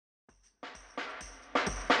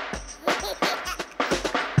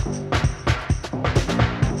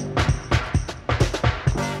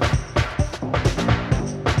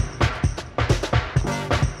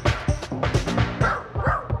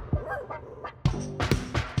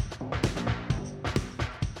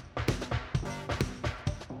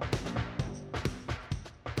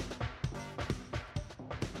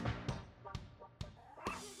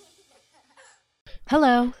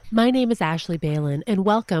Hello, my name is Ashley Balin, and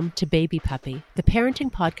welcome to Baby Puppy, the parenting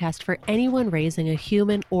podcast for anyone raising a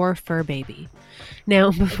human or fur baby. Now,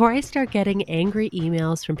 before I start getting angry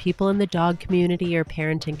emails from people in the dog community or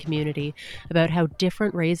parenting community about how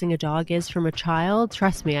different raising a dog is from a child,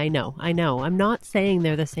 trust me, I know. I'm not saying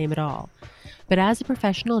they're the same at all. But as a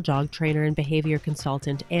professional dog trainer and behavior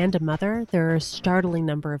consultant and a mother, there are a startling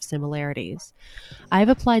number of similarities. I've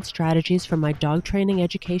applied strategies from my dog training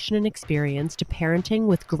education and experience to parenting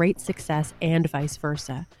with great success and vice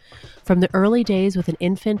versa. From the early days with an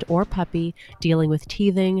infant or puppy, dealing with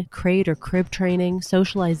teething, crate or crib training,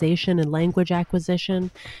 socialization and language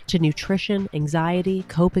acquisition, to nutrition, anxiety,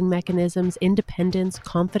 coping mechanisms, independence,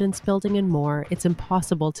 confidence building, and more, it's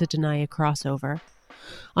impossible to deny a crossover.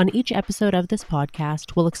 On each episode of this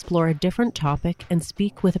podcast, we'll explore a different topic and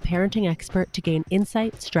speak with a parenting expert to gain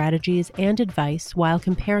insight, strategies, and advice while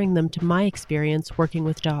comparing them to my experience working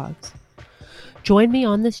with dogs. Join me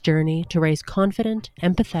on this journey to raise confident,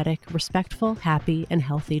 empathetic, respectful, happy, and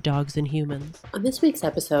healthy dogs and humans. On this week's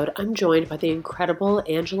episode, I'm joined by the incredible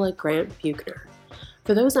Angela Grant Buchner.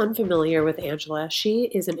 For those unfamiliar with Angela, she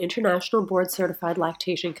is an international board-certified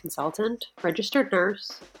lactation consultant, registered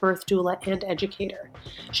nurse, birth doula, and educator.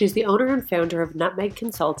 She's the owner and founder of Nutmeg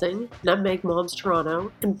Consulting, Nutmeg Moms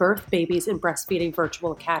Toronto, and Birth, Babies, and Breastfeeding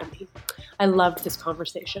Virtual Academy. I loved this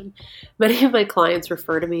conversation. Many of my clients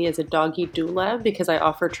refer to me as a doggy doula because I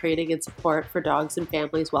offer training and support for dogs and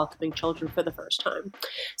families welcoming children for the first time.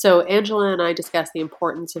 So Angela and I discuss the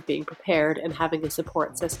importance of being prepared and having a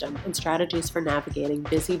support system and strategies for navigating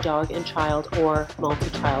busy dog and child or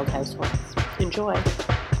multi-child households. Enjoy.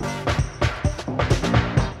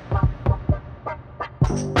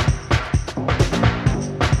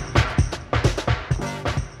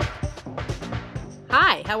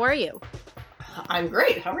 Hi, how are you? I'm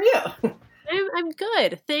great. How are you? I'm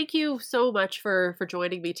good. Thank you so much for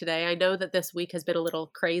joining me today. I know that this week has been a little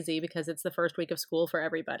crazy because it's the first week of school for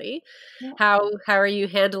everybody. Yeah. How are you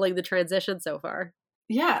handling the transition so far?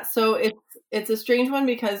 Yeah, so it's a strange one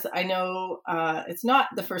because I know it's not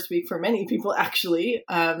the first week for many people, actually.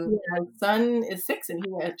 My son is 6 and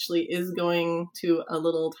he actually is going to a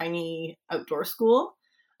little tiny outdoor school.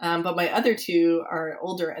 But my other two are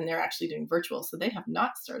older and they're actually doing virtual, so they have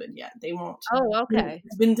not started yet. They won't. Oh, okay.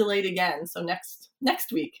 It's been delayed again, so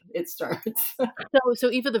next week it starts.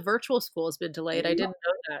 So even the virtual school has been delayed. I didn't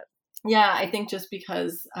know that. Yeah, I think just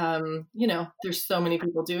because, there's so many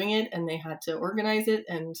people doing it and they had to organize it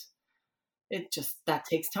and that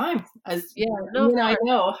takes time. I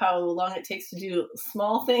know how long it takes to do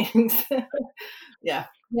small things. Yeah.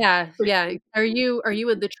 Yeah. Are you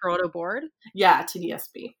in the Toronto board? Yeah,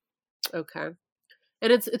 TDSB. Okay.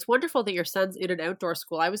 And it's wonderful that your son's in an outdoor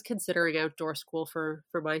school. I was considering outdoor school for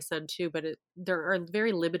my son too, but there are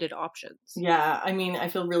very limited options. Yeah, I mean, I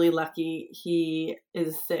feel really lucky. He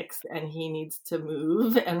is 6 and he needs to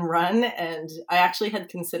move and run. And I actually had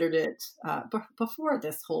considered it before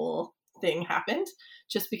this whole thing happened,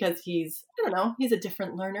 just because he's a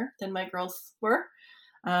different learner than my girls were.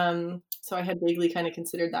 So I had vaguely kind of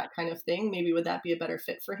considered that kind of thing. Maybe would that be a better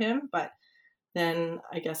fit for him? But then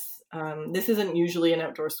I guess this isn't usually an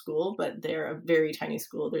outdoor school, but they're a very tiny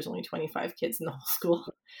school. There's only 25 kids in the whole school.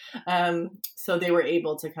 So they were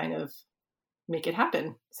able to kind of make it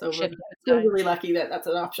happen. So we're still really lucky that that's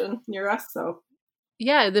an option near us. So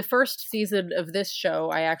yeah, the first season of this show,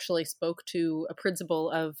 I actually spoke to a principal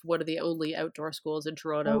of one of the only outdoor schools in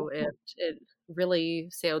Toronto, and it really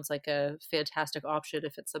sounds like a fantastic option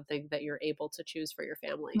if it's something that you're able to choose for your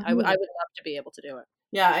family. Mm-hmm. I would love to be able to do it.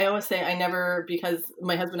 Yeah, I always say because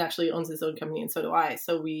my husband actually owns his own company and so do I.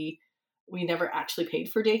 So we never actually paid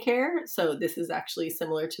for daycare. So this is actually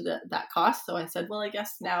similar to that cost. So I said, well, I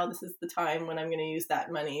guess now this is the time when I'm going to use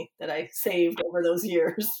that money that I saved over those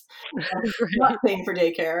years. Not paying for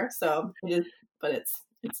daycare. So it is, but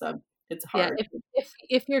it's hard. Yeah,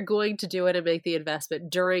 if you're going to do it and make the investment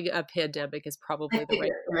during a pandemic is probably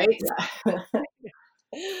the right. Yeah.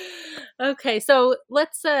 Okay, so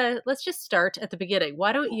let's just start at the beginning.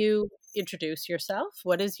 Why don't you introduce yourself?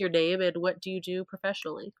 What is your name and what do you do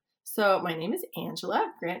professionally? So my name is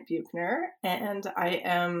Angela Grant Buchner, and I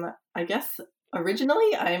am, I guess,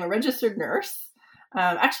 originally I am a registered nurse.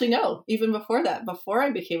 Actually, no, even before that, before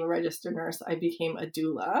I became a registered nurse, I became a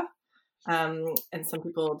doula. And some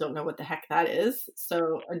people don't know what the heck that is.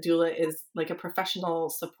 So a doula is like a professional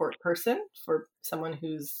support person for someone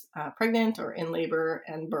who's pregnant or in labor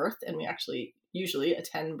and birth. And we actually usually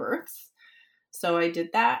attend births. So I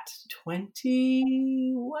did that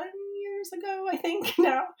 21 years ago, I think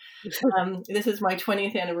now. This is my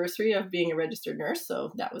 20th anniversary of being a registered nurse.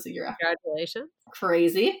 So that was a year after. Congratulations.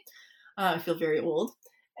 Crazy. I feel very old.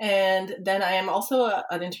 And then I am also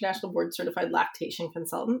an international board certified lactation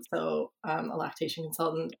consultant. So a lactation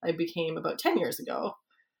consultant I became about 10 years ago.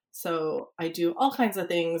 So I do all kinds of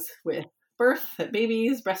things with birth,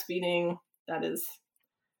 babies, breastfeeding. That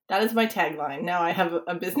is my tagline. Now I have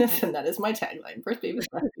a business, and that is my tagline: birth, babies,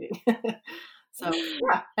 breastfeeding. So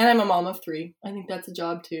yeah, and I'm a mom of 3. I think that's a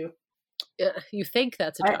job too. You think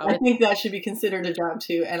that's a job? I think that should be considered a job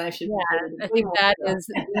too, and I should. Yeah, I think that is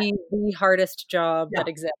the hardest job that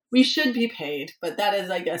exists. We should be paid, but that is,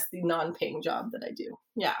 I guess, the non-paying job that I do.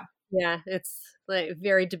 Yeah. Yeah, it's like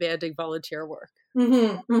very demanding volunteer work.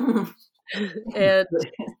 Mm-hmm. Mm-hmm. And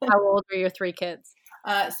how old are your 3 kids?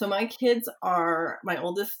 So my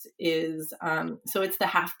oldest is, so it's the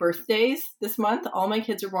half birthdays this month. All my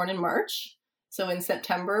kids are born in March. So in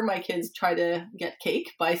September, my kids try to get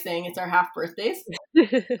cake by saying it's our half birthdays.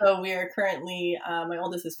 So we are currently, my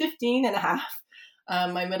oldest is 15 and a half.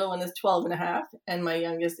 My middle one is 12 and a half. And my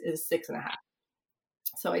youngest is 6 and a half.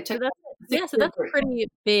 So I took... So that's a pretty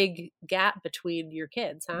big gap between your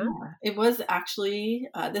kids, huh? Yeah. It was actually,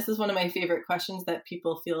 this is one of my favorite questions that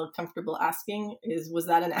people feel comfortable asking was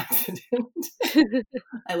that an accident?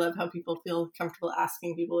 I love how people feel comfortable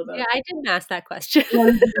asking people about it. I didn't ask that question.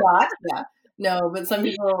 Not, yeah. No, but some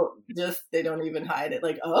people they don't even hide it.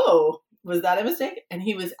 Like, oh, was that a mistake? And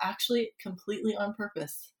he was actually completely on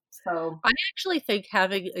purpose. So I actually think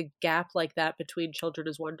having a gap like that between children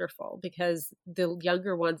is wonderful, because the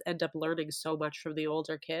younger ones end up learning so much from the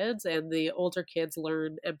older kids, and the older kids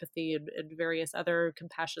learn empathy and various other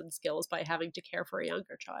compassion skills by having to care for a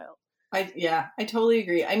younger child. I totally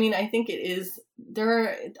agree. I mean, I think there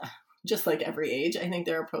are, just like every age, I think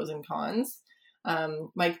there are pros and cons.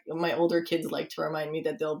 My older kids like to remind me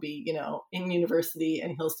that they'll be, in university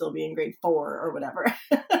and he'll still be in grade 4 or whatever.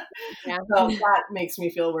 Yeah. So that makes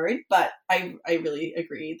me feel worried, but I really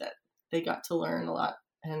agree that they got to learn a lot,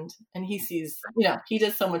 and he sees, he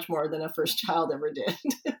does so much more than a first child ever did.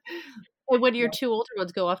 And when your 2 older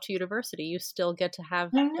ones go off to university, you still get to have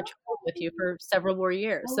a child with you for several more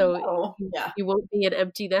years. So you won't be an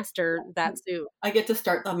empty nester that soon. I get to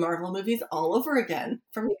start the Marvel movies all over again.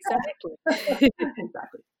 Exactly.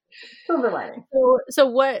 Exactly. Silver lining.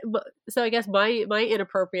 So I guess my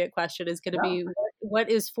inappropriate question is going to be, what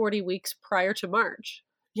is 40 weeks prior to March?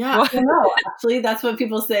 Yeah, I know. Actually, that's what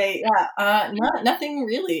people say. Yeah, nothing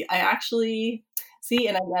really. I actually see,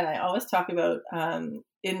 and again, I always talk about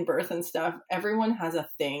in birth and stuff. Everyone has a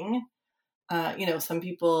thing. Some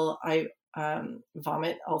people, I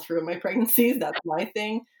vomit all through my pregnancies. That's my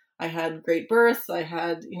thing. I had great births. I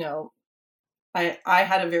had, I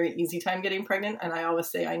had a very easy time getting pregnant, and I always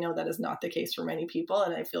say I know that is not the case for many people,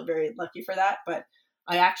 and I feel very lucky for that. But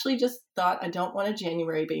I actually just thought, I don't want a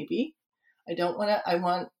January baby. I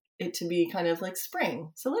want it to be kind of like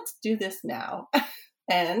spring. So let's do this now.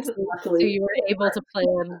 And luckily, so you were able to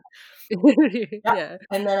plan. Yeah.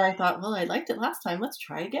 And then I thought, well, I liked it last time. Let's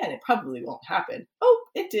try again. It probably won't happen. Oh,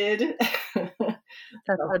 it did.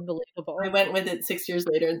 That's unbelievable. I went with it 6 years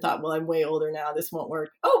later and thought, well, I'm way older now. This won't work.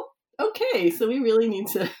 Oh, okay. So we really need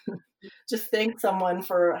to just thank someone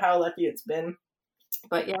for how lucky it's been.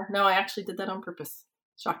 But yeah, no, I actually did that on purpose.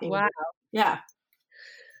 Shocking. Wow. Yeah.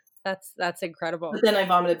 That's incredible. But then I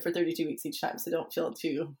vomited for 32 weeks each time, so don't feel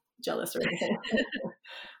too jealous or anything.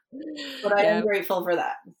 But I am grateful for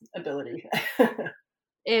that ability.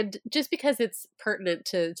 And just because it's pertinent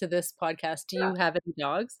to this podcast, do you have any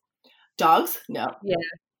dogs? Dogs? No. Yeah.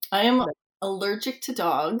 I am allergic to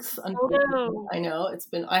dogs. Unfortunately. No. I know.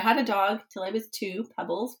 I had a dog till I was 2,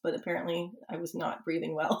 Pebbles, but apparently I was not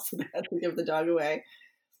breathing well, so they had to give the dog away.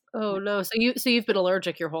 Oh no. So you've been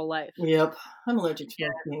allergic your whole life. Yep. I'm allergic to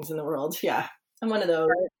most things in the world. Yeah. I'm one of those.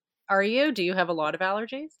 Are you? Do you have a lot of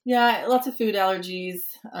allergies? Yeah, lots of food allergies.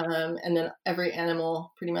 And then every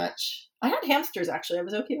animal pretty much. I had hamsters actually. I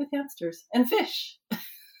was okay with hamsters and fish.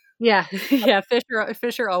 Yeah. Yeah.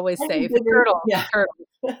 Fish are always safe. Turtle. Yeah.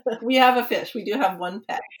 We have a fish. We do have one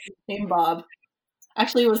pet named Bob.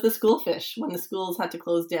 Actually, it was the school fish when the schools had to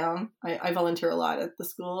close down. I volunteer a lot at the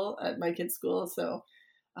school, at my kids' school. So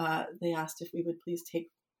they asked if we would please take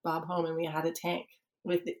Bob home, and we had a tank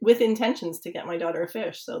with intentions to get my daughter a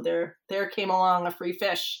fish. So there came along a free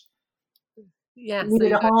fish. Yeah, we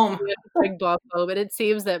needed a home. Bring Bob home, and it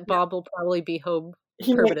seems that Bob will probably be home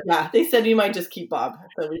permanently. Yeah, they said we might just keep Bob.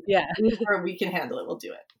 So we can handle it. We'll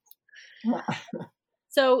do it. Yeah.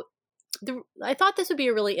 So I thought this would be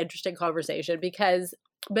a really interesting conversation, because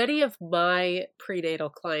many of my prenatal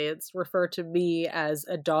clients refer to me as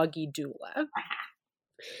a doggy doula.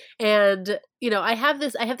 And, I have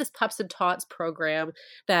this Pups and Tots program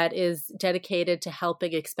that is dedicated to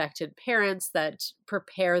helping expectant parents that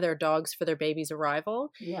prepare their dogs for their baby's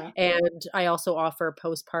arrival. Yeah. And I also offer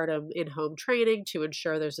postpartum in-home training to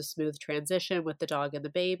ensure there's a smooth transition with the dog and the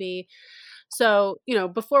baby. So,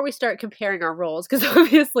 before we start comparing our roles, because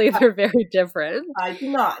obviously they're very different, I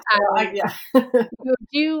do not. Yeah.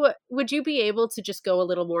 would you be able to just go a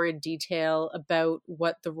little more in detail about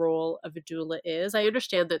what the role of a doula is? I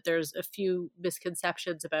understand that there's a few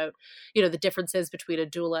misconceptions about, the differences between a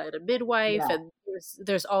doula and a midwife, Yeah. and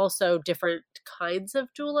there's also different kinds of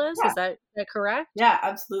doulas. Yeah. Is that correct? Yeah,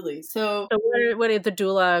 absolutely. So what are the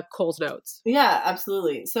doula Cole's notes? yeah,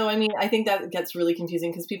 absolutely. So, I mean, I think that gets really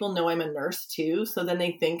confusing because people know I'm a nurse too. So then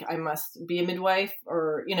they think I must be a midwife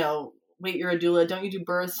or, wait, you're a doula. Don't you do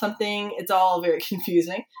birth? Something. It's all very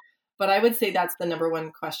confusing. But I would say that's the number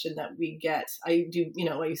one question that we get. I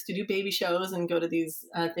used to do baby shows and go to these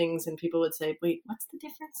things, and people would say, wait, what's the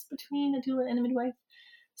difference between a doula and a midwife?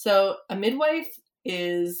 So a midwife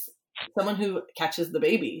is someone who catches the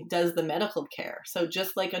baby, does the medical care. So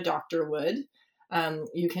just like a doctor would,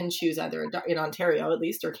 you can choose either in Ontario, at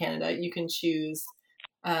least, or Canada, you can choose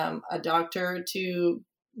a doctor to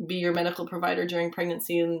be your medical provider during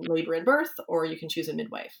pregnancy and labor and birth, or you can choose a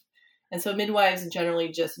midwife. And so midwives generally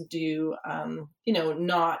just do,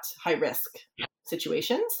 not high risk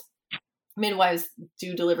situations. Midwives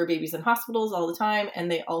do deliver babies in hospitals all the time, and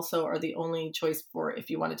they also are the only choice for if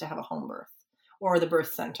you wanted to have a home birth or the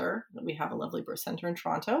birth center. We have a lovely birth center in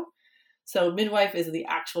Toronto. So midwife is the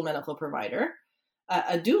actual medical provider.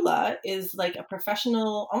 A doula is like a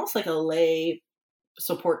professional, almost like a lay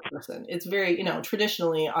support person. It's very,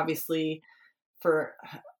 traditionally, obviously,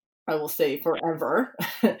 I will say forever,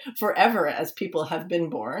 forever as people have been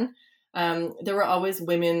born, there were always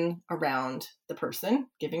women around the person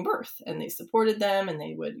giving birth, and they supported them, and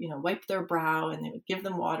they would, wipe their brow, and they would give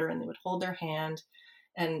them water, and they would hold their hand.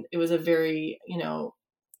 And it was a very,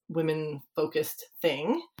 women focused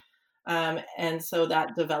thing. And so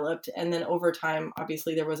that developed. And then over time,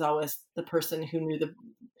 obviously, there was always the person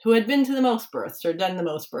who had been to the most births or done the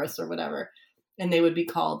most births or whatever. And they would be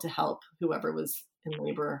called to help whoever was in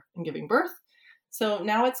labor and giving birth. So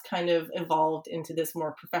now it's kind of evolved into this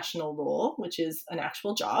more professional role, which is an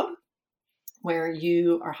actual job where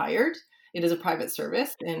you are hired. It is a private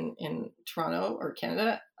service in Toronto or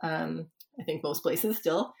Canada. I think most places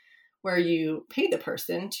still, where you pay the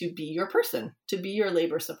person to be your person, to be your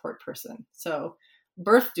labor support person. So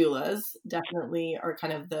birth doulas definitely are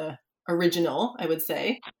kind of the original, I would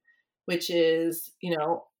say, which is,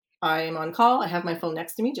 I am on call. I have my phone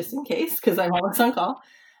next to me just in case, because I'm always on call.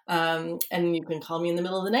 And you can call me in the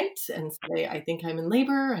middle of the night and say, I think I'm in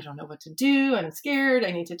labor. I don't know what to do. I'm scared.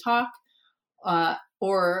 I need to talk.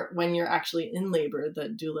 Or when you're actually in labor, the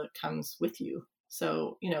doula comes with you.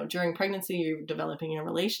 So, during pregnancy, you're developing a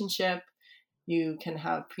relationship. You can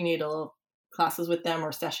have prenatal classes with them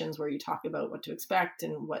or sessions where you talk about what to expect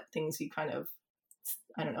and what things you kind of,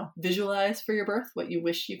 visualize for your birth, what you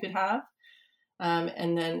wish you could have.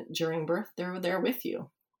 And then during birth, they're there with you.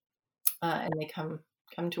 And they come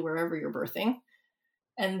to wherever you're birthing.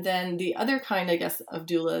 And then the other kind, I guess, of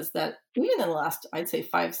doulas that even in the last, I'd say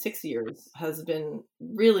 5-6 years has been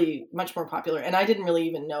really much more popular. And I didn't really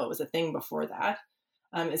even know it was a thing before that.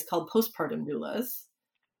 Is called postpartum doulas,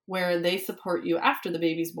 where they support you after the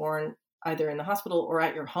baby's born, either in the hospital or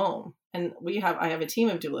at your home. And I have a team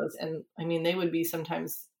of doulas, and I mean, they would be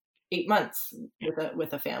sometimes 8 months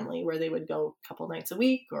with a family where they would go a couple nights a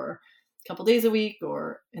week or a couple days a week,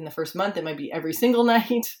 or in the first month, it might be every single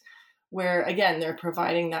night, where again, they're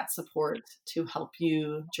providing that support to help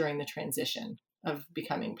you during the transition of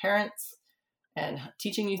becoming parents and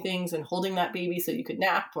teaching you things and holding that baby so you could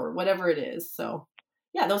nap or whatever it is. So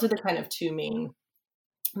yeah, those are the kind of two main.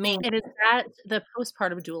 And is that the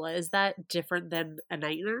postpartum doula, is that different than a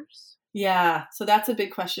night nurse? Yeah, so that's a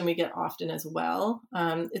big question we get often as well.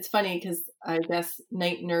 It's funny because I guess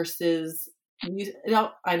night nurses,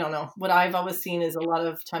 I don't know. What I've always seen is a lot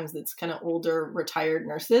of times it's kind of older retired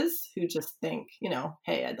nurses who just think,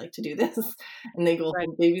 hey, I'd like to do this, and they go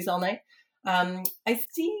hold babies all night. I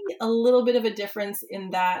see a little bit of a difference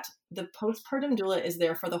in that the postpartum doula is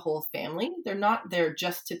there for the whole family. They're not there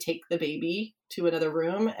just to take the baby to another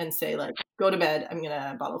room and say, like, go to bed, I'm going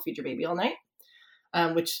to bottle feed your baby all night,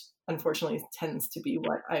 which unfortunately tends to be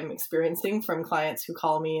what I'm experiencing from clients who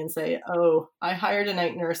call me and say, oh, I hired a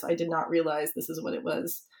night nurse. I did not realize this is what it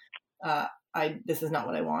was. This is not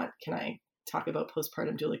what I want. Can I talk about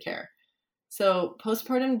postpartum doula care? So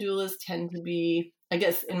postpartum doulas tend to be, I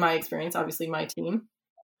guess, in my experience, obviously my team,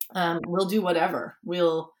 will do whatever.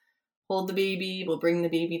 We'll hold the baby, we'll bring the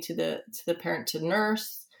baby to the parent to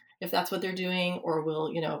nurse if that's what they're doing, or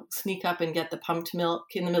we'll, sneak up and get the pumped milk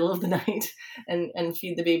in the middle of the night and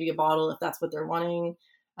feed the baby a bottle if that's what they're wanting.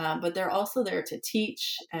 But they're also there to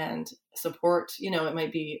teach and support. It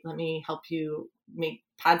might be, let me help you make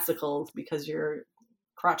padsicles because your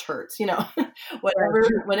crotch hurts,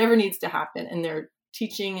 whatever needs to happen. And they're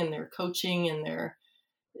teaching and they're coaching and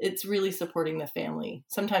it's really supporting the family.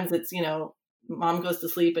 Sometimes it's, mom goes to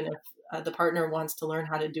sleep, and if the partner wants to learn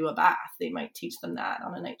how to do a bath, they might teach them that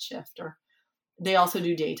on a night shift. Or they also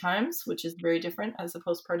do daytimes, which is very different as a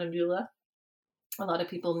postpartum doula. A lot of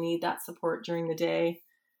people need that support during the day,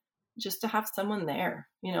 just to have someone there.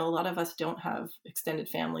 A lot of us don't have extended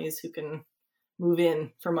families who can move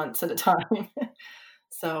in for months at a time.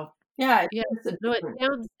 So yeah. No,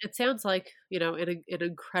 it sounds like, an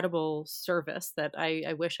incredible service that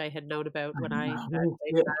I wish I had known about when I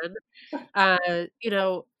had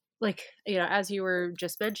like, as you were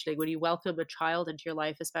just mentioning, when you welcome a child into your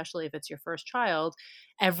life, especially if it's your first child,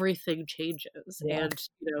 everything changes. Yeah. And,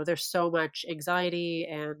 there's so much anxiety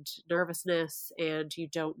and nervousness, and you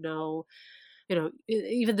don't know,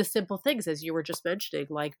 even the simple things, as you were just mentioning,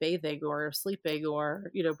 like bathing or sleeping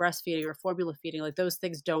or, breastfeeding or formula feeding, like those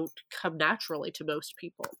things don't come naturally to most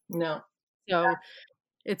people. No. So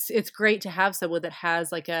it's great to have someone that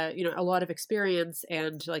has like a lot of experience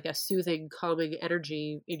and like a soothing, calming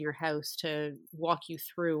energy in your house to walk you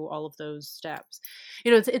through all of those steps.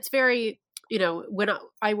 It's very, when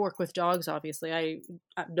I work with dogs, obviously I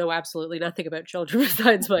know absolutely nothing about children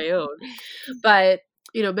besides my own, but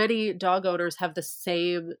many dog owners have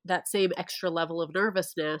that same extra level of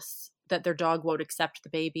nervousness that their dog won't accept the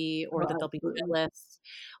baby, or that they'll be jealous,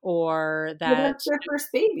 or that that's their first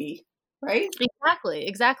baby, right?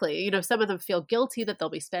 Exactly. Some of them feel guilty that they'll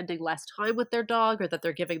be spending less time with their dog, or that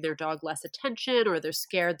they're giving their dog less attention, or they're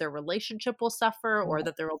scared their relationship will suffer, or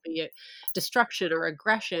that there will be destruction or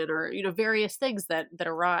aggression, or various things that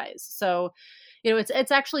arise. So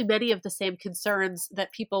it's actually many of the same concerns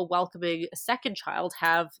that people welcoming a second child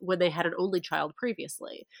have when they had an only child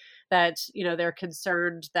previously. That, they're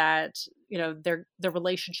concerned that, the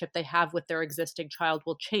relationship they have with their existing child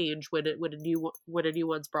will change when a new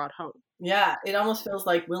one's brought home. Yeah. It almost feels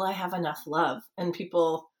like, will I have enough love? And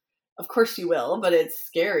people, of course you will, but it's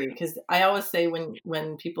scary, because I always say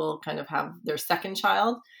when people kind of have their second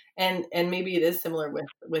child, and maybe it is similar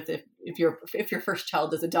with if your first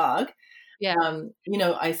child is a dog. Yeah.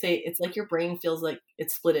 I say it's like your brain feels like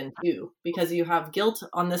it's split in two, because you have guilt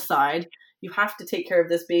on this side. You have to take care of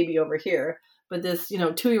this baby over here, but this,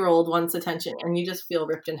 2-year-old wants attention, and you just feel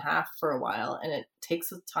ripped in half for a while. And it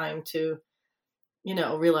takes time to,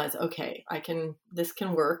 realize, okay, this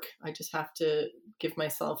can work. I just have to give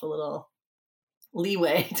myself a little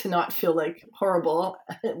leeway to not feel like horrible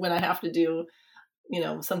when I have to do,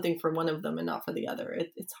 something for one of them and not for the other.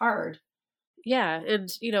 It's hard. Yeah. And,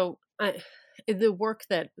 the work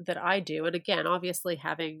that I do, and again, obviously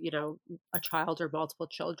having, a child or multiple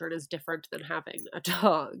children is different than having a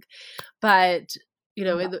dog. But, in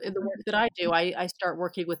the work that I do, I start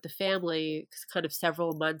working with the family kind of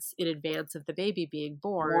several months in advance of the baby being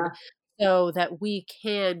born. Yeah. So that we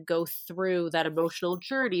can go through that emotional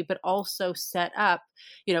journey, but also set up,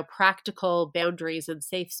 practical boundaries and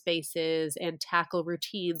safe spaces, and tackle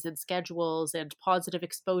routines and schedules and positive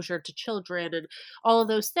exposure to children and all of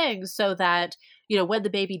those things, so that, when the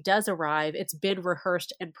baby does arrive, it's been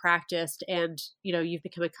rehearsed and practiced, and, you've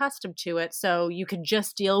become accustomed to it. So you can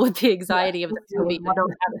just deal with the anxiety of the baby. You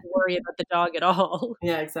don't have to worry about the dog at all.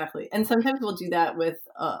 Yeah, exactly. And sometimes we'll do that with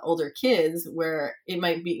older kids, where it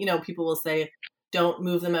might be, people will say, don't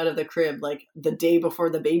move them out of the crib like the day before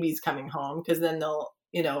the baby's coming home, because then they'll,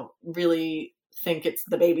 really think it's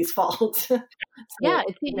the baby's fault. So, yeah,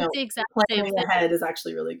 it's the exact same planning thing. ahead is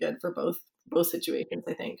actually really good for both situations,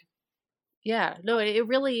 I think. Yeah, no, it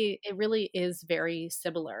really is very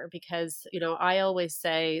similar, because, I always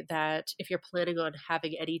say that if you're planning on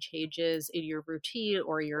having any changes in your routine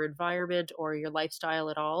or your environment or your lifestyle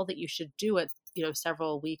at all, that you should do it,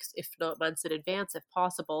 several weeks, if not months in advance, if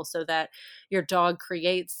possible, so that your dog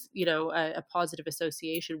creates, a positive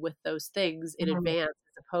association with those things in advance,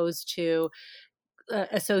 as opposed to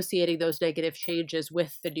associating those negative changes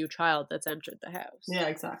with the new child that's entered the house. Yeah,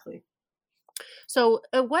 exactly. So,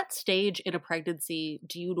 at what stage in a pregnancy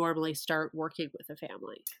do you normally start working with a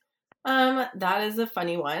family? That is a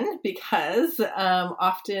funny one, because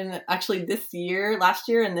often, actually last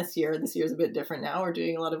year and this year's a bit different now. We're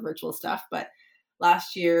doing a lot of virtual stuff, but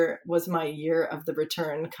last year was my year of the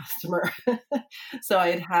return customer. So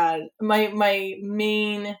I had my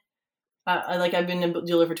main I've been a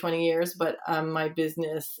doula for 20 years, but my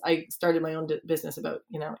business, I started my own business about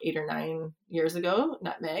 8 or 9 years ago.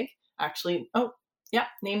 Nutmeg, actually. Oh, yeah,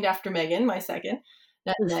 named after Megan, my second.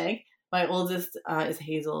 Nutmeg. My oldest is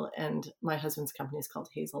Hazel, and my husband's company is called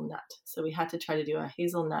Hazelnut. So we had to try to do a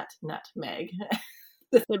hazelnut nutmeg.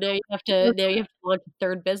 So now you have to launch a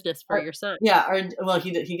third business for your son. Yeah,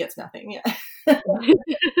 he gets nothing. Yeah.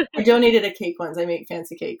 I donated a cake once. I make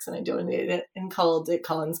fancy cakes, and I donated it and called it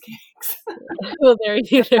Collins Cakes. Well, there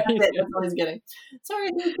you go. That's all he's getting. Sorry,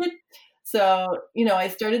 kid. So, I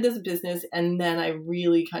started this business, and then I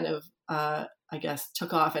really kind of, I guess,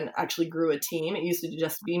 took off and actually grew a team. It used to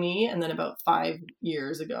just be me. And then about 5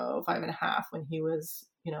 years ago, 5.5, when he was,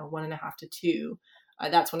 1.5 to 2,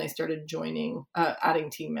 that's when I started adding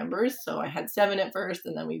team members. So I had 7 at first,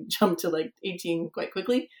 and then we jumped to like 18 quite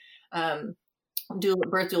quickly.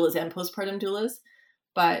 Birth doulas and postpartum doulas.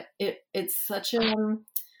 But it's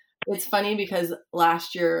funny because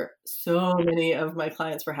last year, so many of my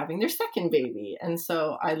clients were having their second baby. And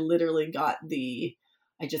so I literally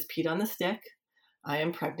I just peed on the stick. I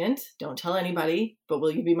am pregnant. Don't tell anybody, but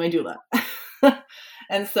will you be my doula?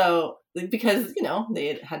 And so, because,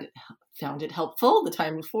 they had found it helpful the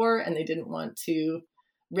time before, and they didn't want to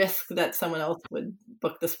risk that someone else would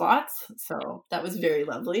book the spots. So that was very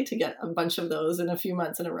lovely to get a bunch of those in a few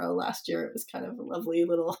months in a row last year. It was kind of a lovely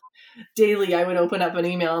little daily. I would open up an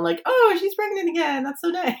email and like, oh, she's pregnant again. That's so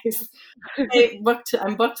nice.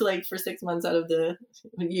 I'm booked like for 6 months out of the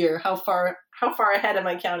year. How far ahead am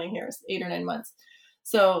I counting here? 8 or 9 months.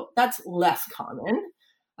 So that's less common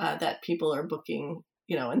that people are booking,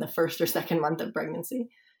 in the first or second month of pregnancy.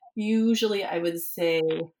 Usually I would say,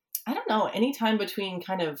 I don't know, anytime between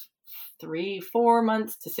kind of 3-4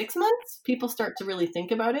 months to 6 months, people start to really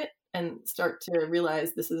think about it and start to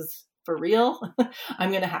realize this is for real. I'm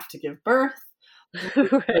going to have to give birth.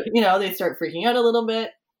 Right. They start freaking out a little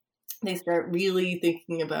bit. They start really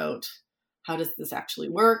thinking about, how does this actually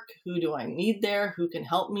work? Who do I need there? Who can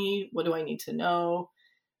help me? What do I need to know?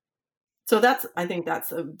 So I think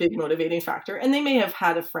that's a big motivating factor. And they may have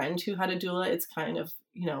had a friend who had a doula. It's kind of,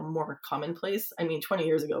 more commonplace. I mean, 20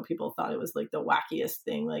 years ago, people thought it was like the wackiest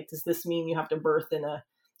thing. Like, does this mean you have to birth in a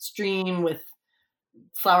stream with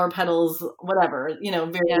flower petals, whatever,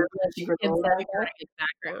 very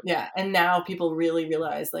background. Yeah. And now people really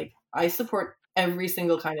realize, like, I support every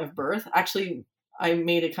single kind of birth. Actually, I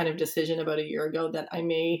made a kind of decision about a year ago that I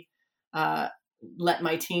may let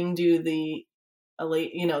my team do the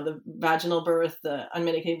vaginal birth, the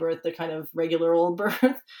unmedicated birth, the kind of regular old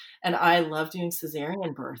birth. And I love doing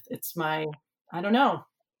cesarean birth. It's I don't know,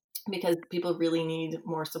 because people really need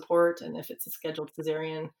more support. And if it's a scheduled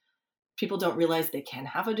cesarean, people don't realize they can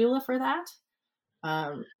have a doula for that.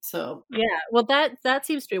 Well, that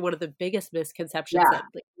seems to be one of the biggest misconceptions that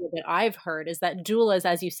I've heard, is that doulas,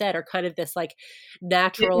 as you said, are kind of this like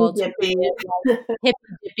natural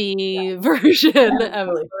hippy version of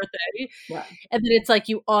birthing. Yeah. And then it's like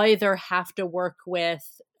you either have to work with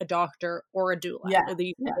a doctor or a doula.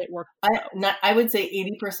 I would say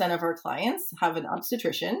 80% of our clients have an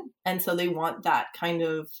obstetrician, and so they want that kind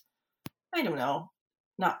of, I don't know,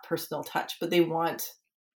 not personal touch, but they want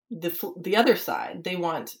the other side. They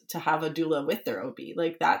want to have a doula with their OB.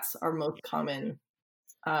 Like, that's our most common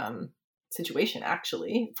situation,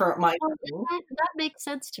 actually, for my that makes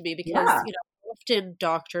sense to me, because often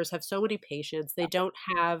doctors have so many patients. They don't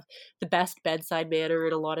have the best bedside manner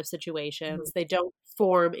in a lot of situations. Mm-hmm. They don't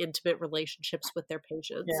form intimate relationships with their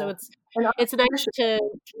patients. Yeah. So it's nice to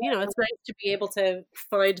it's nice to be able to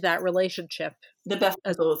find that relationship. The best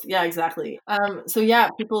of both. Yeah, exactly.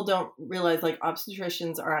 People don't realize, like,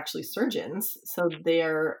 obstetricians are actually surgeons. So they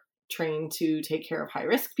are trained to take care of high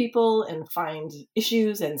risk people and find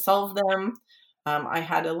issues and solve them. I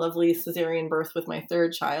had a lovely cesarean birth with my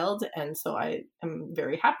third child, and so I am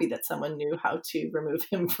very happy that someone knew how to remove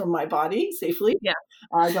him from my body safely. Yeah,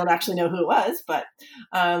 I don't actually know who it was, but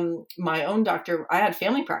my own doctor, I had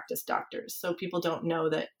family practice doctors, so people don't know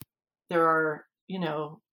that there are,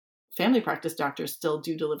 family practice doctors still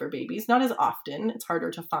do deliver babies. Not as often, it's harder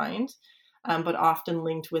to find, but often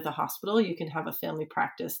linked with a hospital. You can have a family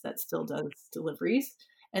practice that still does deliveries,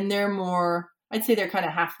 and they're more, I'd say they're kind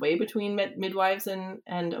of halfway between midwives and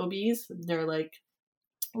OBs. They're like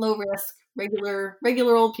low risk,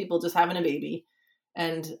 regular old people just having a baby,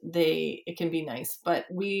 and it can be nice. But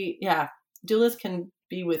doulas can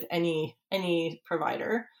be with any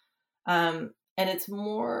provider. And it's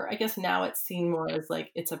more, I guess now it's seen more as like,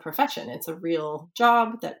 it's a profession. It's a real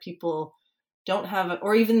job that people don't have,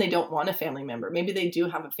 or even they don't want a family member. Maybe they do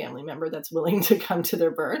have a family member that's willing to come to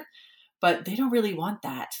their birth, but they don't really want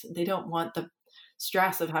that. They don't want the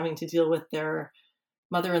stress of having to deal with their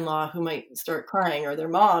mother-in-law who might start crying, or their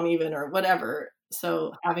mom even, or whatever.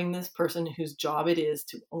 So having this person whose job it is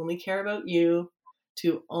to only care about you,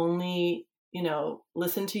 to only,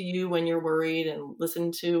 listen to you when you're worried and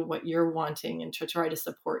listen to what you're wanting and to try to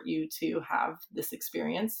support you to have this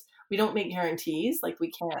experience. We don't make guarantees. Like,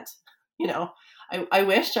 we can't, I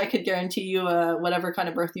wish I could guarantee you whatever kind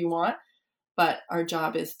of birth you want, but our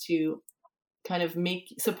job is to kind of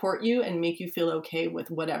support you and make you feel okay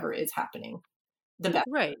with whatever is happening. The best,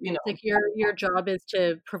 right. Like your job is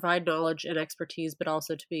to provide knowledge and expertise, but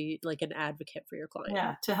also to be like an advocate for your client.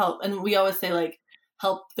 Yeah, to help. And we always say, like,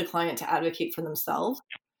 help the client to advocate for themselves.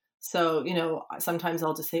 So, sometimes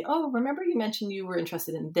I'll just say, oh, remember you mentioned you were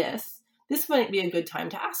interested in this. This might be a good time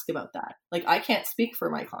to ask about that. Like, I can't speak for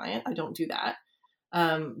my client. I don't do that.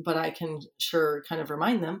 But I can sure kind of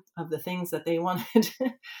remind them of the things that they wanted.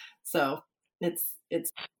 So it's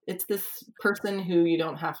this person who you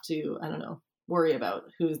don't have to, I don't know, worry about,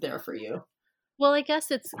 who's there for you. Well, I guess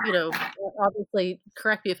it's, obviously,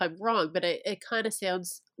 correct me if I'm wrong, but it kind of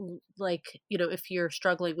sounds like, if you're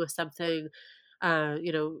struggling with something,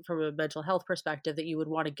 from a mental health perspective, that you would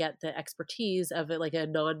want to get the expertise of it, like a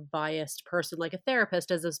non-biased person, like a therapist,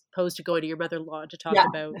 as opposed to going to your mother-in-law to talk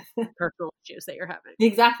about personal issues that you're having.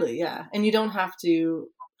 Exactly. Yeah. And you don't have to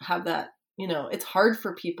have that, it's hard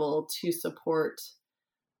for people to support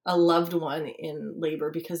a loved one in labor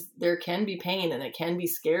because there can be pain and it can be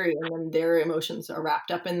scary, and then their emotions are wrapped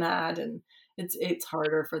up in that, and it's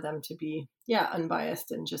harder for them to be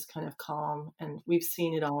unbiased and just kind of calm. And we've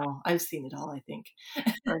seen it all. I've seen it all, I think.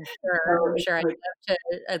 I'm sure.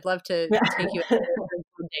 I'd love to take you out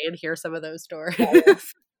one day and hear some of those stories.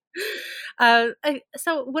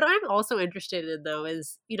 So what I'm also interested in, though,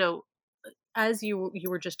 is, as you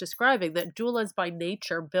were just describing, that doulas by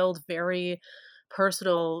nature build very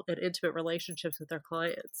personal and intimate relationships with their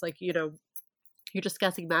clients. Like, you're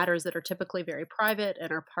discussing matters that are typically very private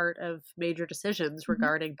and are part of major decisions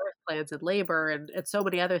regarding birth plans and labor and so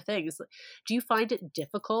many other things. Do you find it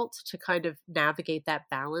difficult to kind of navigate that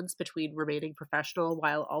balance between remaining professional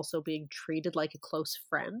while also being treated like a close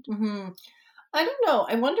friend? Mm-hmm. I don't know.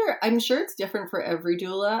 I wonder, I'm sure it's different for every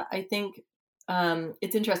doula. I think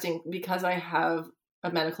it's interesting because I have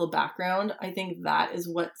a medical background. I think that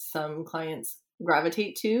is what some clients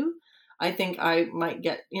gravitate to. I think I might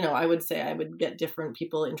get, I would say I would get different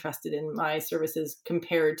people interested in my services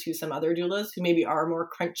compared to some other doulas who maybe are more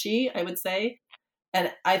crunchy, I would say.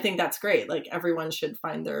 And I think that's great. Like, everyone should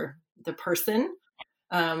find the person.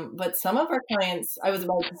 But some of our clients, I was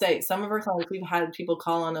about to say, some of our clients, we've had people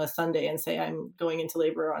call on a Sunday and say, I'm going into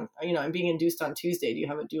labor on, I'm being induced on Tuesday. Do you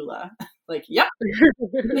have a doula? Like, yep,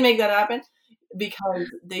 we can make that happen. Because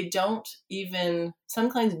some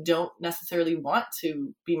clients don't necessarily want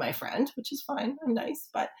to be my friend, which is fine. I'm nice,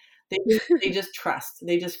 but they just trust.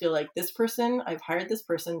 They just feel like, this person, I've hired this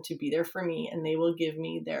person to be there for me, and they will give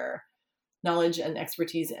me their knowledge and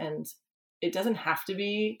expertise. And it doesn't have to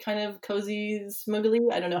be kind of cozy, smuggly.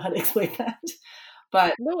 I don't know how to explain that,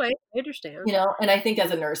 but no, I understand. And I think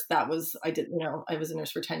as a nurse, I was a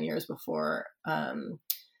nurse for 10 years before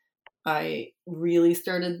I really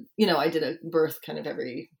started, I did a birth kind of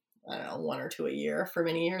every, I don't know, 1 or 2 a year for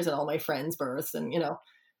many years, and all my friends' births, and,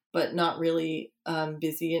 but not really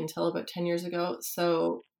busy until about 10 years ago.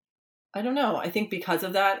 So I don't know. I think because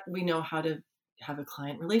of that, we know how to have a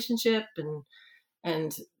client relationship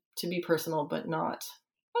and to be personal, but not,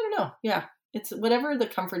 I don't know. Yeah. It's whatever the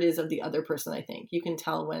comfort is of the other person. I think you can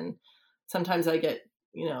tell when sometimes I get,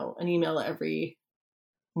 an email every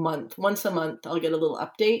month, once a month, I'll get a little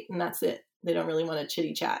update, and that's it. They don't really want to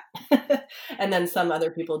chitty chat. And then some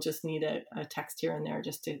other people just need a text here and there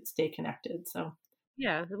just to stay connected. So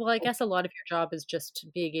yeah, well, I guess a lot of your job is just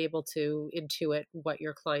being able to intuit what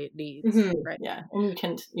your client needs, right? Yeah, and you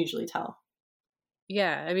can usually tell.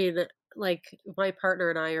 Yeah, I mean, like, my partner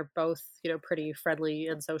and I are both, pretty friendly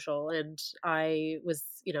and social. And I was,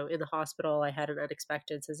 in the hospital. I had an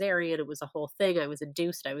unexpected cesarean. It was a whole thing. I was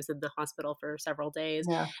induced. I was in the hospital for several days.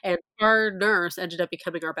 Yeah. And our nurse ended up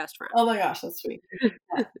becoming our best friend. Oh my gosh, that's sweet.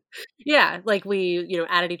 Yeah, like, we,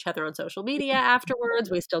 added each other on social media afterwards.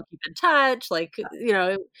 We still keep in touch, like,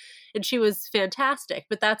 and she was fantastic.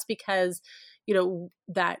 But that's because,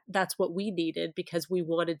 that's what we needed, because we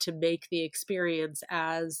wanted to make the experience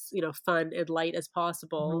as, fun and light as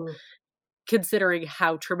possible, considering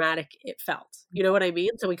how traumatic it felt. You know what I mean?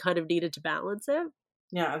 So we kind of needed to balance it.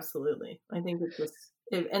 Yeah, absolutely. I think it's just,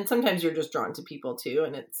 and sometimes you're just drawn to people too,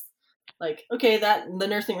 and it's like, okay, that the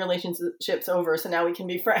nursing relationship's over, so now we can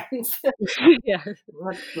be friends. Yeah.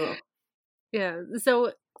 That's cool. Yeah.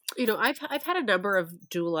 So I've had a number of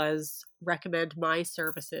doulas recommend my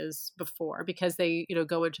services before because they,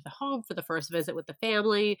 go into the home for the first visit with the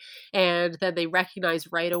family, and then they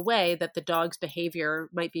recognize right away that the dog's behavior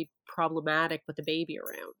might be problematic with the baby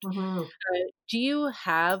around. Mhm. Do you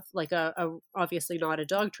have like a obviously not a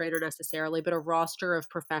dog trainer necessarily, but a roster of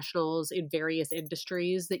professionals in various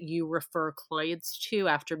industries that you refer clients to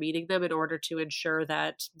after meeting them in order to ensure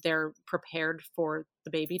that they're prepared for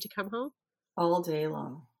the baby to come home? All day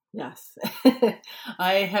long. Yes.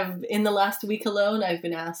 I have, in the last week alone, I've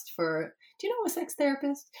been asked for, do you know of a sex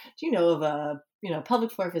therapist? Do you know of a,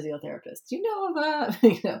 pelvic floor physiotherapist? Do you know of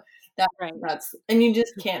a, that Right. and you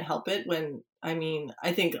just can't help it when,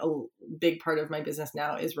 I think a big part of my business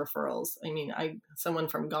now is referrals. Someone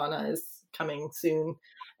from Ghana is coming soon,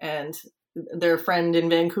 and their friend in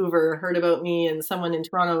Vancouver heard about me, and someone in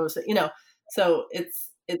Toronto, so it's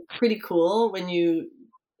pretty cool when you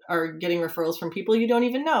are getting referrals from people you don't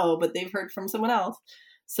even know, but they've heard from someone else.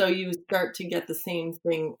 So you start to get the same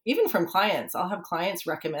thing, even from clients. I'll have clients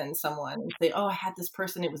recommend someone and say, "Oh, I had this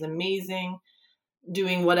person; it was amazing,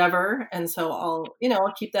 doing whatever." And so I'll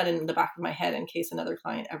keep that in the back of my head in case another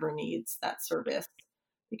client ever needs that service,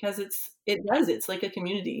 because it's like a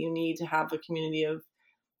community. You need to have a community of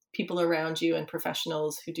people around you and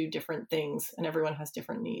professionals who do different things, and everyone has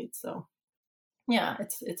different needs. So yeah,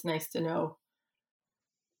 it's nice to know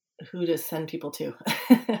who to send people to.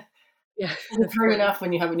 Yeah, It's of hard course. enough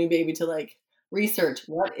when you have a new baby to research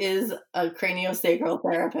what is a craniosacral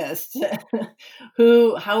therapist.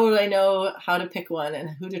 How would I know how to pick one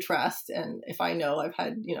and who to trust? And if I know I've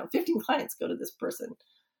had 15 clients go to this person,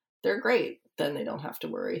 they're great, then they don't have to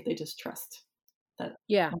worry, they just trust that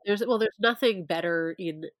Yeah, there's nothing better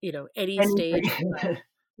in, any stage anything.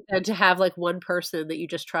 than to have like one person that you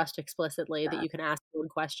just trust explicitly that you can ask one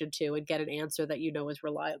question to and get an answer that you know is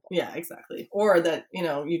reliable. Yeah, exactly. Or that,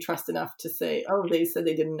 you trust enough to say, oh, they said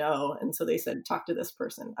they didn't know. And so they said, talk to this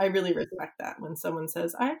person. I really respect that when someone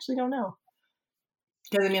says, I actually don't know.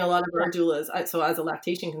 Because a lot of Yeah. our doulas, so as a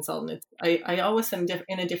lactation consultant, I always am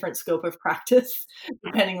in a different scope of practice,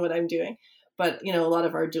 depending what I'm doing. But, a lot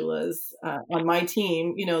of our doulas on my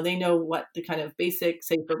team, they know what the kind of basic,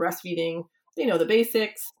 say for breastfeeding, they know the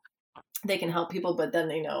basics, they can help people, but then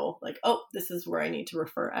they know oh, this is where I need to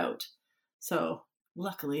refer out. So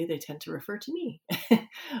luckily they tend to refer to me.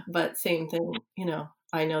 But same thing,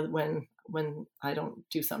 I know when I don't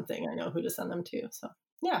do something, I know who to send them to. So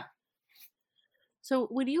yeah. So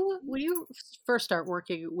when you first start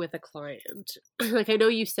working with a client, like I know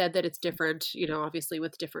you said that it's different, obviously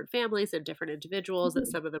with different families and different individuals, that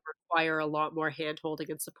some of them require a lot more hand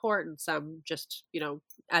holding and support, and some just,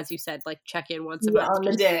 as you said, like check in once a Yeah, month on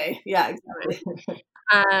the just day. Yeah, exactly.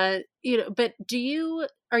 but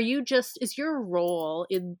are you just is your role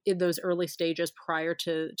in those early stages prior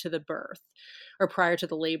to the birth or prior to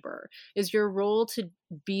the labor, is your role to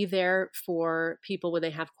be there for people when they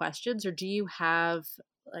have questions, or do you have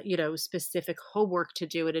specific homework to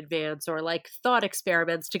do in advance, or like thought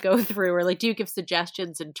experiments to go through, or like do you give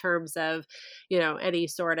suggestions in terms of any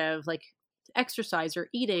sort of like exercise or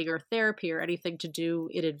eating or therapy or anything to do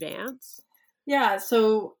in advance? Yeah,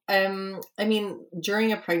 so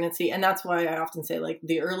during a pregnancy, and that's why I often say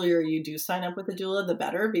the earlier you do sign up with a doula, the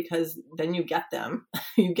better, because then you get them,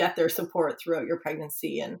 you get their support throughout your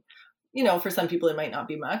pregnancy. And for some people it might not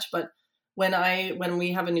be much, but when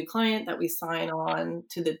we have a new client that we sign on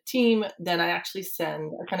to the team, then I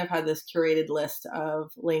kind of had this curated list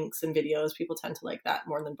of links and videos. People tend to like that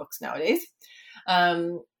more than books nowadays.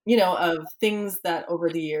 Of things that over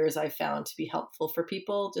the years I found to be helpful for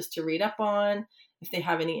people just to read up on if they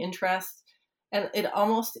have any interest. And it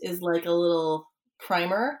almost is like a little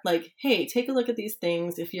primer, like, hey, take a look at these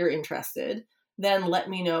things if you're interested, then let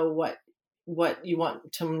me know what you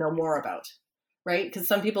want to know more about, right? Because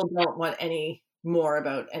some people don't want any more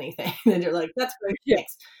about anything. They're like, that's great, Yeah.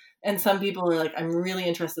 thanks. And some people are like, I'm really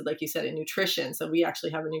interested, like you said, in nutrition. So we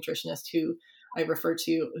actually have a nutritionist who I refer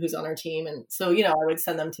to who's on our team. And so, I would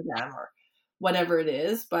send them to them or whatever it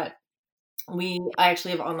is. But I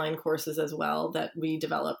actually have online courses as well that we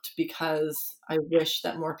developed because I wish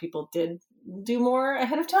that more people did do more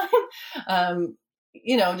ahead of time.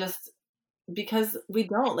 Just because we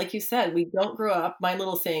don't, like you said, we don't grow up. My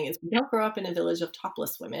little saying is, we don't grow up in a village of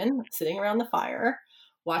topless women sitting around the fire,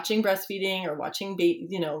 watching breastfeeding or watching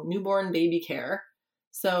newborn baby care.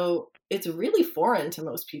 So it's really foreign to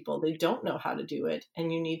most people. They don't know how to do it,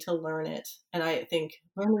 and you need to learn it. And I think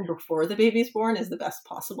learning before the baby's born is the best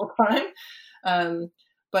possible time.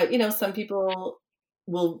 But some people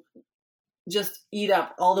will just eat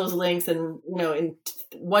up all those links, and in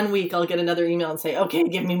 1 week I'll get another email and say, okay,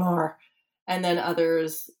 give me more. And then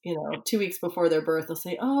others, 2 weeks before their birth, they'll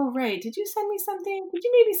say, "Oh, right. Did you send me something? Could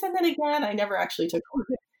you maybe send that again?" I never actually took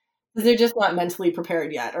it because they're just not mentally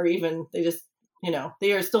prepared yet, or even they just,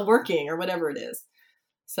 they are still working or whatever it is.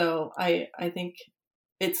 So I think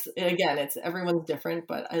it's everyone's different,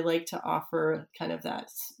 but I like to offer kind of that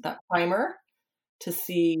primer to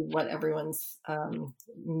see what everyone's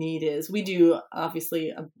need is. We do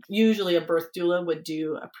obviously usually a birth doula would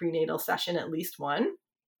do a prenatal session, at least one,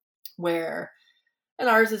 and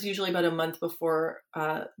ours is usually about a month before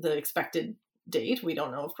the expected date. We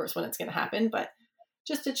don't know, of course, when it's going to happen, but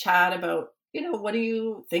just to chat about, what do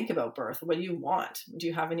you think about birth? What do you want? Do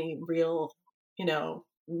you have any real,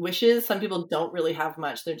 wishes? Some people don't really have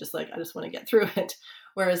much. They're just like, I just want to get through it.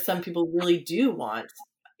 Whereas some people really do want,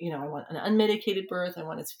 I want an unmedicated birth. I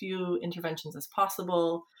want as few interventions as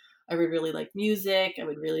possible. I would really like music. I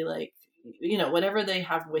would really like, whatever they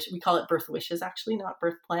have we call it birth wishes, actually, not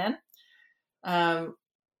birth plan.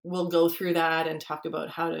 We'll go through that and talk about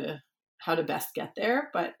how to best get there.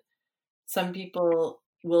 But some people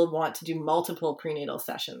will want to do multiple prenatal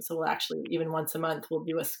sessions. So we'll actually, even once a month, we'll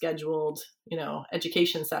do a scheduled,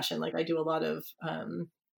 education session. Like I do a lot of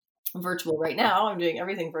virtual right now. I'm doing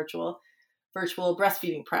everything virtual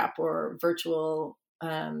breastfeeding prep, or virtual,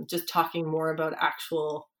 just talking more about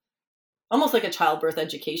actual, almost like a childbirth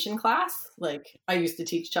education class. Like I used to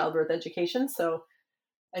teach childbirth education, so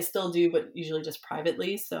I still do, but usually just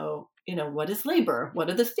privately. So, what is labor? What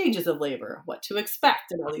are the stages of labor? What to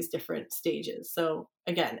expect in all these different stages? So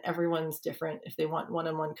again, everyone's different. If they want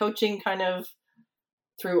one-on-one coaching kind of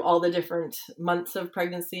through all the different months of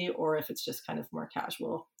pregnancy, or if it's just kind of more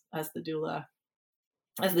casual as the doula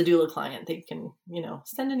client, they can,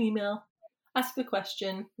 send an email, ask a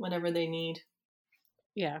question, whatever they need.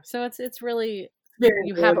 Yeah. So it's really, very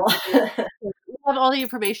you have all the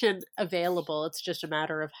information available. It's just a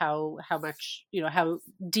matter of how much, how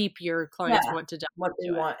deep your clients want to dive what they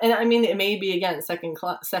into want. And I mean, it may be, again, second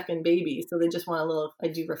baby. So they just want I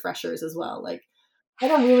do refreshers as well. Like, I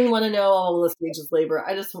don't really want to know all the stages of labor.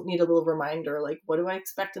 I just need a little reminder, like, what do I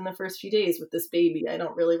expect in the first few days with this baby? I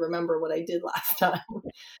don't really remember what I did last time.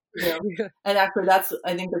 And actually,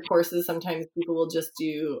 I think the courses, sometimes people will just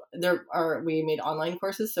do, we made online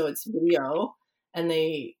courses, so it's video, and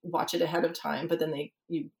they watch it ahead of time, but then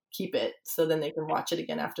you keep it, so then they can watch it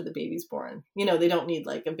again after the baby's born. They don't need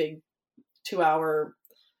like a big 2-hour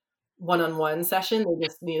one-on-one session. They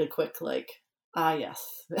just need a quick, like, yes,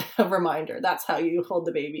 a reminder. That's how you hold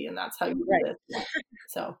the baby, and that's how you do this.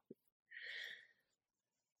 So.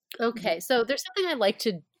 Okay. So there's something I like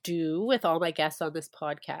to do with all my guests on this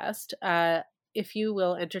podcast. If you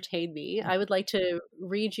will entertain me, I would like to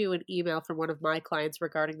read you an email from one of my clients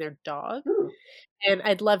regarding their dog. Ooh. And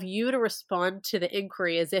I'd love you to respond to the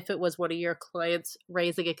inquiry as if it was one of your clients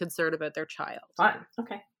raising a concern about their child. Fine.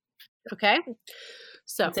 Okay. Okay.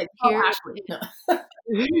 So here. Ashley. No.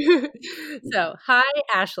 So, hi,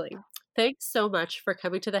 Ashley. Thanks so much for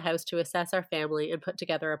coming to the house to assess our family and put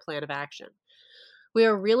together a plan of action. We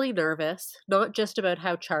are really nervous, not just about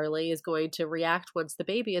how Charlie is going to react once the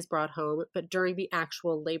baby is brought home, but during the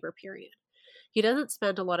actual labor period. He doesn't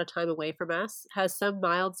spend a lot of time away from us, has some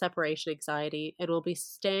mild separation anxiety, and will be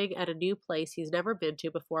staying at a new place he's never been to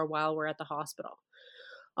before while we're at the hospital.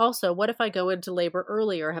 Also, what if I go into labor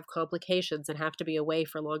early or have complications and have to be away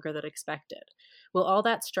for longer than expected? Will all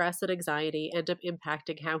that stress and anxiety end up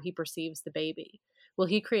impacting how he perceives the baby? Will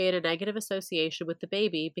he create a negative association with the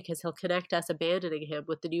baby because he'll connect us abandoning him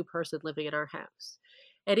with the new person living in our house?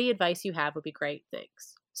 Any advice you have would be great.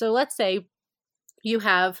 Thanks. So let's say you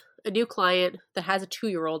have a new client that has a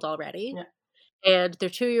 2-year-old already. Yeah. And their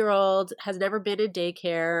 2-year-old has never been in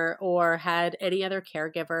daycare or had any other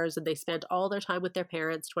caregivers, and they spent all their time with their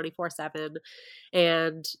parents 24/7.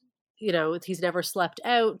 And, he's never slept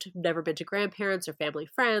out, never been to grandparents or family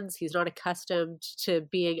friends. He's not accustomed to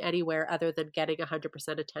being anywhere other than getting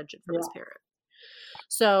 100% attention from his parents.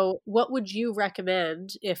 So what would you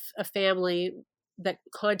recommend if a family that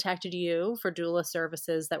contacted you for doula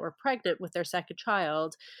services that were pregnant with their second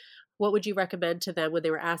child, what would you recommend to them when they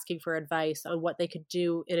were asking for advice on what they could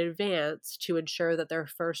do in advance to ensure that their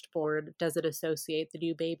firstborn doesn't associate the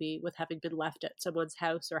new baby with having been left at someone's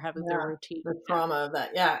house or having their routine? The trauma of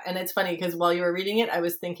that. Yeah. And it's funny because while you were reading it, I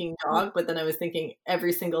was thinking dog, but then I was thinking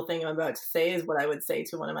every single thing I'm about to say is what I would say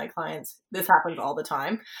to one of my clients. This happens all the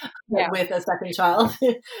time with a second child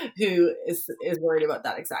who is worried about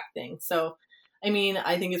that exact thing. So, I mean,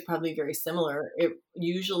 I think it's probably very similar. It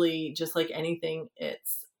usually, just like anything,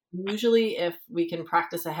 it's usually if we can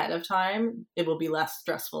practice ahead of time, it will be less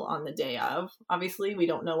stressful on the day of. Obviously, we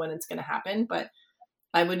don't know when it's going to happen, but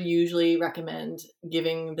I would usually recommend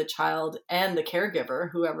giving the child and the caregiver,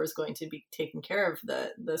 whoever is going to be taking care of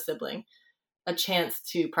the sibling, a chance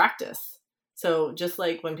to practice. So just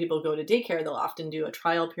like when people go to daycare, they'll often do a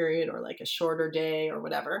trial period or like a shorter day or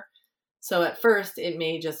whatever. So at first it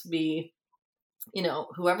may just be,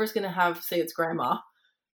 whoever's going to have, say it's grandma,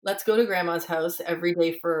 let's go to grandma's house every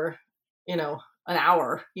day for, an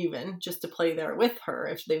hour even, just to play there with her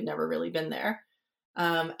if they've never really been there.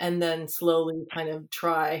 And then slowly kind of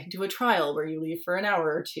do a trial where you leave for an hour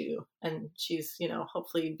or two, and she's,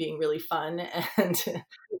 hopefully being really fun and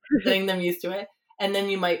getting them used to it. And then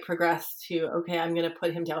you might progress to, okay, I'm going to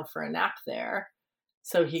put him down for a nap there.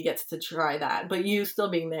 So he gets to try that, but you still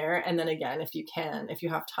being there. And then again, if you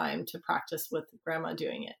have time to practice with grandma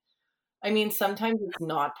doing it. I mean, sometimes it's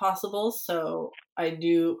not possible. So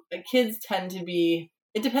kids tend to be,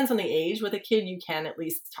 it depends on the age. With a kid, you can at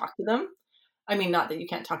least talk to them. I mean, not that you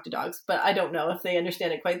can't talk to dogs, but I don't know if they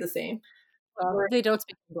understand it quite the same. Well, they don't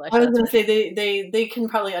speak English. I was going to say they can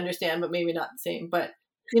probably understand, but maybe not the same. But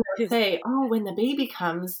say, oh, when the baby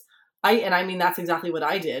comes, I mean that's exactly what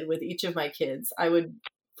I did with each of my kids. I would,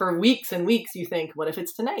 for weeks and weeks, you think, what if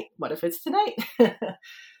it's tonight? What if it's tonight?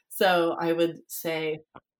 So I would say,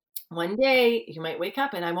 one day you might wake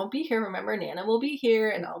up and I won't be here. Remember, Nana will be here,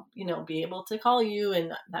 and I'll, be able to call you,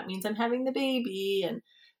 and that means I'm having the baby, and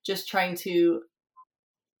just trying to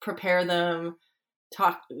prepare them,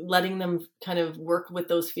 letting them kind of work with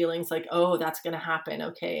those feelings like, oh, that's going to happen.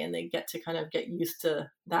 Okay. And they get to kind of get used to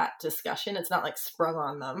that discussion. It's not like sprung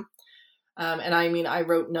on them. And I mean, I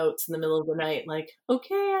wrote notes in the middle of the night, like,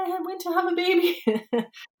 okay, I went to have a baby.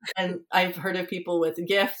 And I've heard of people with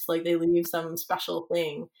gifts, like they leave some special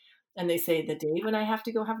thing and they say, the day when I have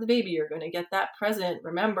to go have the baby, you're going to get that present.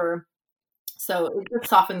 Remember? So it just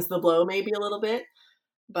softens the blow maybe a little bit.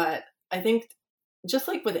 But I think just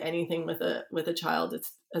like with anything with a child,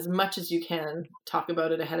 it's as much as you can talk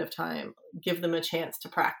about it ahead of time, give them a chance to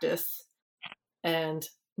practice, and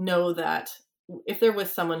know that if they're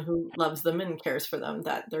with someone who loves them and cares for them,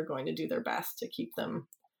 that they're going to do their best to keep them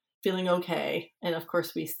feeling okay. And of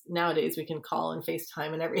course, nowadays we can call and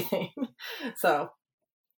FaceTime and everything. So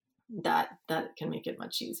that can make it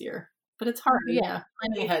much easier. But it's hard. Yeah.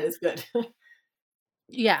 Planning ahead is good.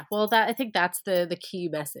 Yeah, well, I think that's the key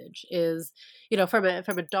message is, from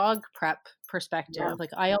a dog prep perspective, like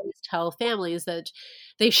I always tell families that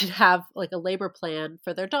they should have like a labor plan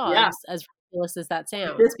for their dogs, as ridiculous as that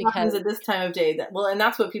sounds. This happens at this time of day, and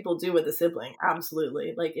that's what people do with a sibling.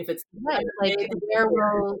 Absolutely. Like if it's right, like where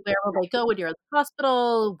will they go when you're in the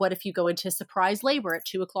hospital? What if you go into surprise labor at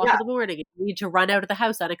 2:00 in the morning and you need to run out of the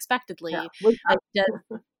house unexpectedly? Yeah.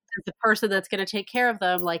 Does the person that's going to take care of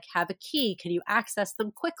them like have a key? Can you access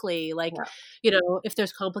them quickly? Like, if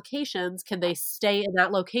there's complications, can they stay in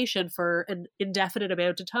that location for an indefinite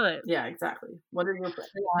amount of time? Yeah, exactly. What are your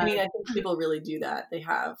I mean, I think people really do that. They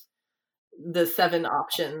have the 7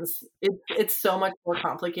 options. It's so much more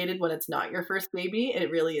complicated when it's not your first baby.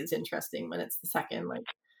 It really is interesting when it's the second. Like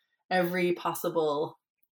every possible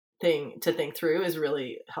thing to think through is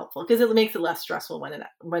really helpful because it makes it less stressful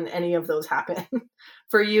when any of those happen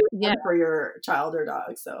for you and for your child or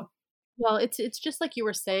dog. So well, it's just like you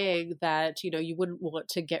were saying that, you wouldn't want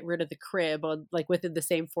to get rid of the crib on like within the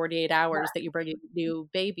same 48 hours that you bring a new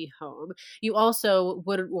baby home. You also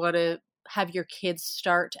wouldn't want to have your kids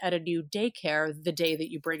start at a new daycare the day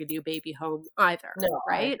that you bring a new baby home either. No,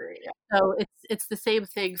 right? I agree, yeah. So it's the same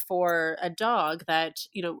thing for a dog that,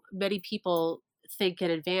 many people think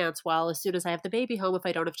in advance, well, as soon as I have the baby home, if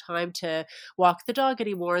I don't have time to walk the dog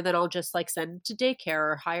anymore, then I'll just like send it to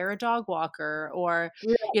daycare or hire a dog walker or,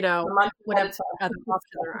 whatever other options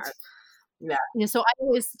there are. Yeah. So I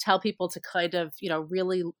always tell people to kind of,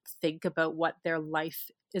 really think about what their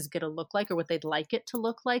life is going to look like or what they'd like it to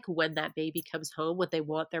look like when that baby comes home, what they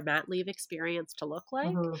want their mat leave experience to look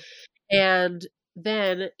like. Mm-hmm. And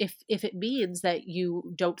then if it means that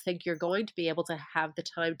you don't think you're going to be able to have the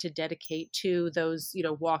time to dedicate to those,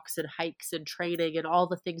 walks and hikes and training and all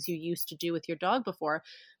the things you used to do with your dog before,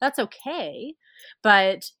 that's okay.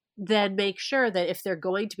 But then make sure that if they're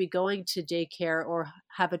going to be going to daycare or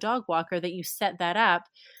have a dog walker, that you set that up,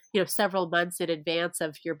 several months in advance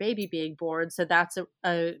of your baby being born. So that's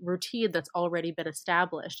a routine that's already been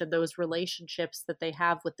established. And those relationships that they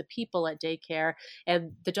have with the people at daycare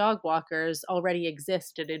and the dog walkers already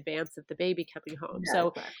exist in advance of the baby coming home. Yeah, so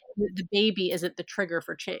exactly. The baby isn't the trigger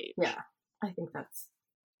for change. Yeah, I think that's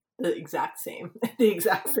the exact same. The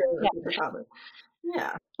exact same. Yeah.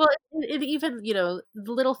 Yeah. Well, and even, the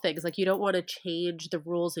little things, like you don't want to change the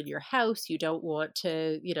rules in your house. You don't want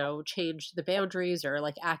to, change the boundaries or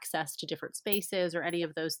like access to different spaces or any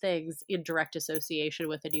of those things in direct association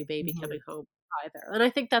with a new baby Mhm. coming home either. And I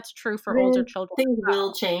think that's true I for older mean, children things as will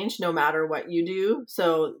well. change no matter what you do.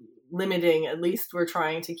 So limiting, at least we're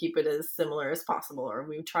trying to keep it as similar as possible, or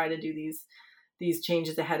we try to do these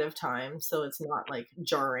changes ahead of time so it's not like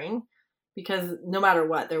jarring, because no matter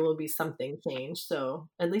what there will be something changed. So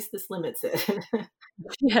at least this limits it.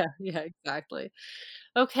 Yeah, yeah, exactly.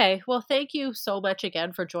 Okay. Well, thank you so much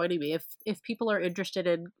again for joining me. If people are interested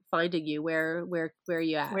in finding you, where are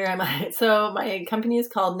you Where at? am I? So my company is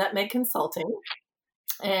called Nutmeg Consulting,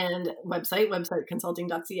 and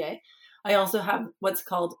websiteconsulting.ca. I also have what's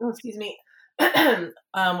called, oh, excuse me,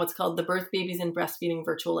 what's called the Birth, Babies, and Breastfeeding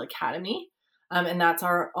Virtual Academy. And that's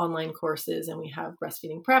our online courses. And we have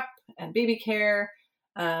breastfeeding prep and baby care,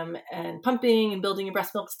 and pumping and building a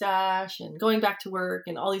breast milk stash and going back to work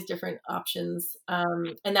and all these different options.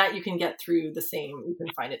 And that you can get through you can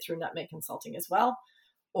find it through Nutmeg Consulting as well,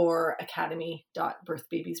 or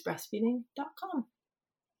academy.birthbabiesbreastfeeding.com.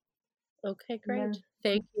 Okay, And great. then,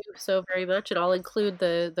 Thank you so very much, and I'll include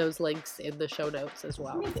those links in the show notes as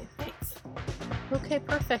well. amazing. Thanks. Okay,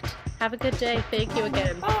 perfect. Have a good day. Thank you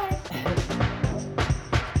again. Bye.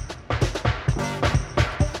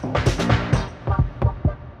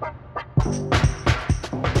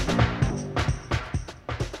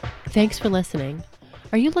 Thanks for listening.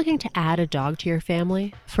 Are you looking to add a dog to your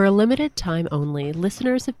family? For a limited time only,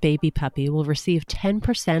 listeners of Baby Puppy will receive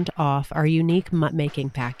 10% off our unique mutt making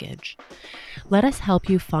package. Let us help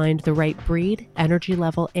you find the right breed, energy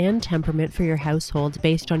level, and temperament for your household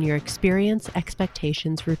based on your experience,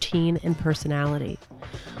 expectations, routine, and personality.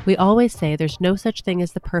 We always say there's no such thing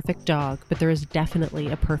as the perfect dog, but there is definitely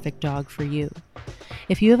a perfect dog for you.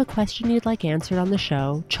 If you have a question you'd like answered on the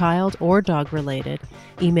show, child or dog related,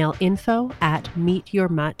 email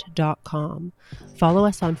info@meetyourmutt.com. Follow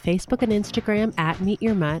us on Facebook and Instagram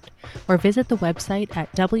 @meetyourmutt, or visit the website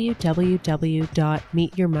at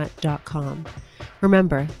www.meetyourmutt.com.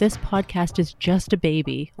 Remember, this podcast is just a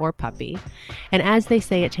baby or puppy, and as they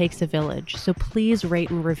say, it takes a village, so please rate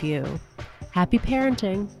and review. Happy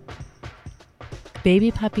parenting!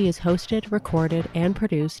 Baby Puppy is hosted, recorded, and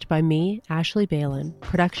produced by me, Ashley Balin.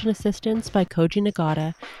 Production assistance by Koji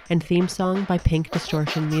Nagata, and theme song by Pink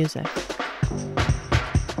Distortion Music.